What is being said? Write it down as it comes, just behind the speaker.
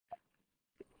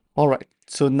All right,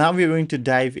 so now we're going to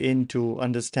dive into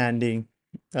understanding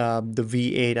the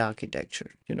V8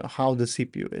 architecture, how the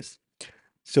CPU is.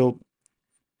 So,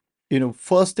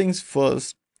 first things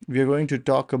first, we're going to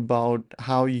talk about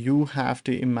how you have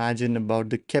to imagine about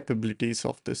the capabilities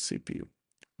of the CPU,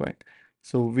 right?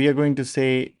 So we are going to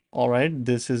say, all right,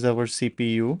 this is our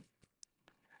CPU.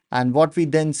 And what we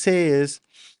then say is,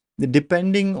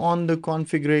 depending on the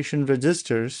configuration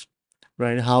registers,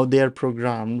 right, how they are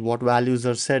programmed, what values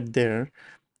are set there,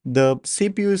 the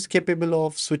CPU is capable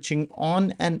of switching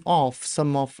on and off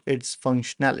some of its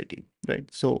functionality, right?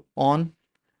 So on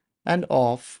and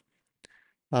off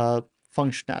uh,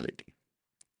 functionality.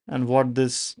 And what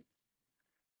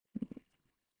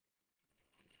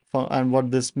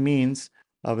this means,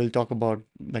 we'll talk about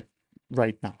like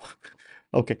right now.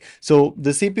 Okay, so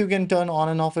the CPU can turn on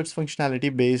and off its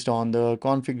functionality based on the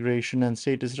configuration and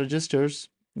status registers,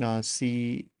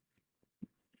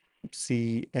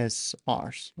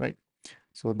 CSRs, right?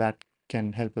 So that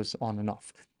can help us on and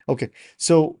off. Okay,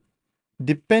 so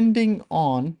depending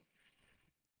on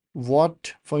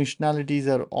what functionalities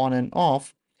are on and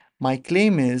off, my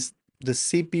claim is the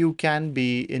CPU can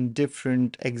be in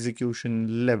different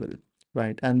execution level,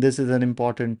 right? And this is an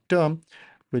important term,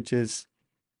 which is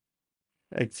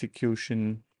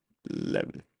execution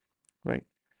level, right?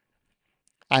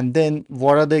 And then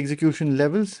what are the execution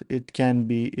levels? It can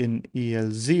be in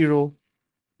EL0,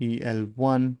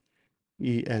 EL1,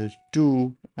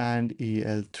 EL2, and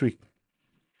EL3,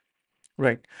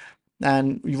 right?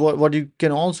 And what you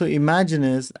can also imagine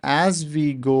is as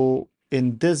we go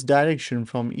in this direction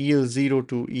from EL0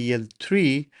 to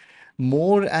EL3,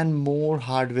 more and more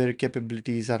hardware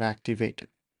capabilities are activated,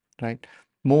 right?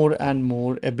 More and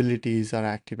more abilities are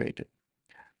activated.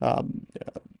 Um,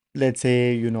 let's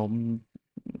say,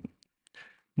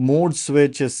 mode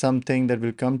switch is something that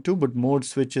will come to, but mode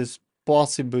switch is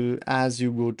possible as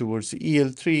you go towards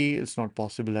EL3. It's not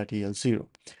possible at EL0.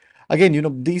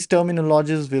 Again, these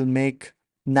terminologies will make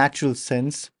natural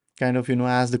sense kind of,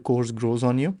 as the course grows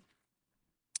on you.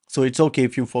 So it's okay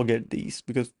if you forget these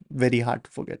because very hard to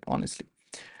forget, honestly.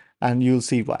 And you'll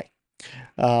see why.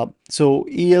 So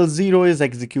EL0 is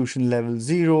execution level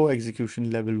 0,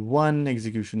 execution level 1,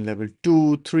 execution level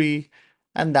 2, 3,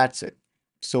 and that's it.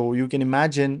 So you can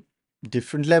imagine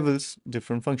different levels,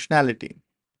 different functionality.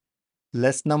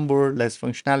 Less number, less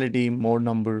functionality, more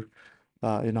number,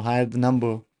 higher the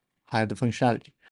number, higher the functionality.